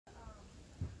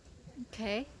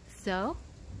Okay, so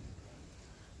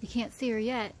you can't see her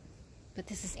yet, but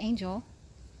this is Angel.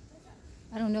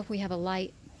 I don't know if we have a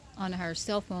light on her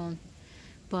cell phone,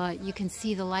 but you can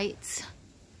see the lights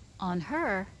on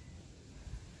her.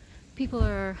 People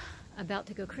are about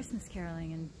to go Christmas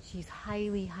caroling, and she's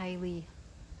highly, highly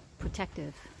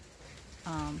protective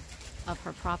of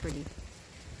her property.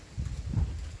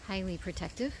 Highly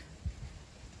protective.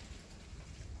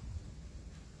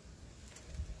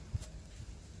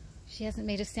 She hasn't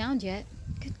made a sound yet.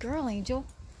 Good girl, Angel.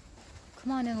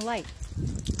 Come on in the light.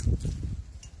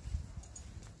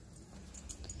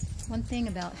 One thing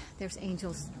about, there's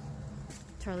Angel's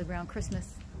Charlie Brown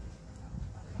Christmas.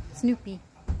 Snoopy.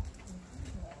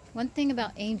 One thing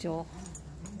about Angel,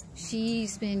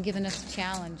 she's been giving us a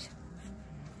challenge.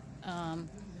 A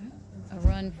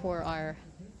run for our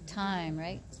time,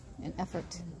 right? And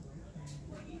effort.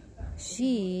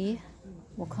 She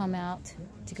will come out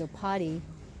to go potty.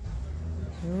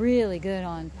 Really good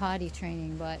on potty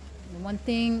training, but the one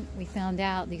thing we found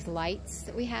out, these lights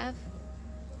that we have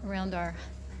around our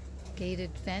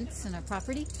gated fence and our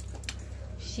property,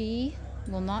 she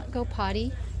will not go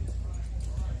potty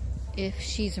if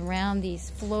she's around these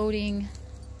floating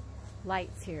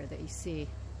lights here that you see.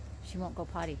 She won't go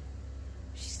potty.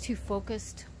 She's too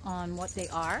focused on what they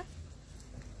are,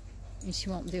 and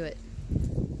she won't do it.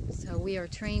 So we are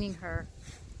training her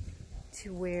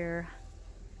to where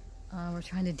we're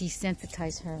trying to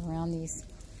desensitize her around these.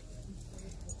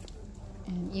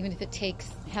 And even if it takes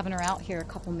having her out here a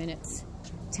couple minutes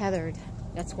tethered,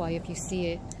 that's why if you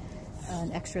see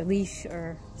an extra leash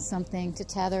or something to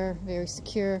tether, very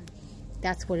secure,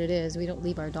 that's what it is. We don't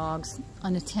leave our dogs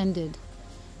unattended,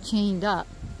 chained up,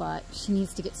 but she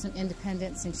needs to get some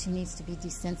independence and she needs to be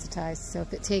desensitized. So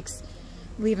if it takes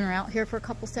leaving her out here for a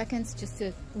couple seconds just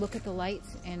to look at the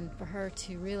lights and for her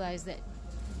to realize that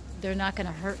they're not going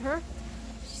to hurt her,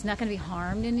 she's not going to be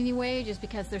harmed in any way just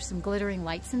because there's some glittering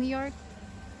lights in the yard,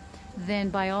 then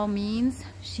by all means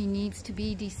she needs to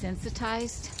be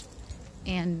desensitized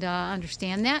and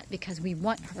understand that, because we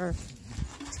want her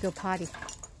to go potty,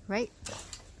 right?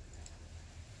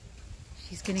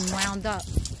 She's getting wound up.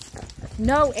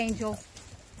 No, Angel.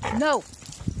 No.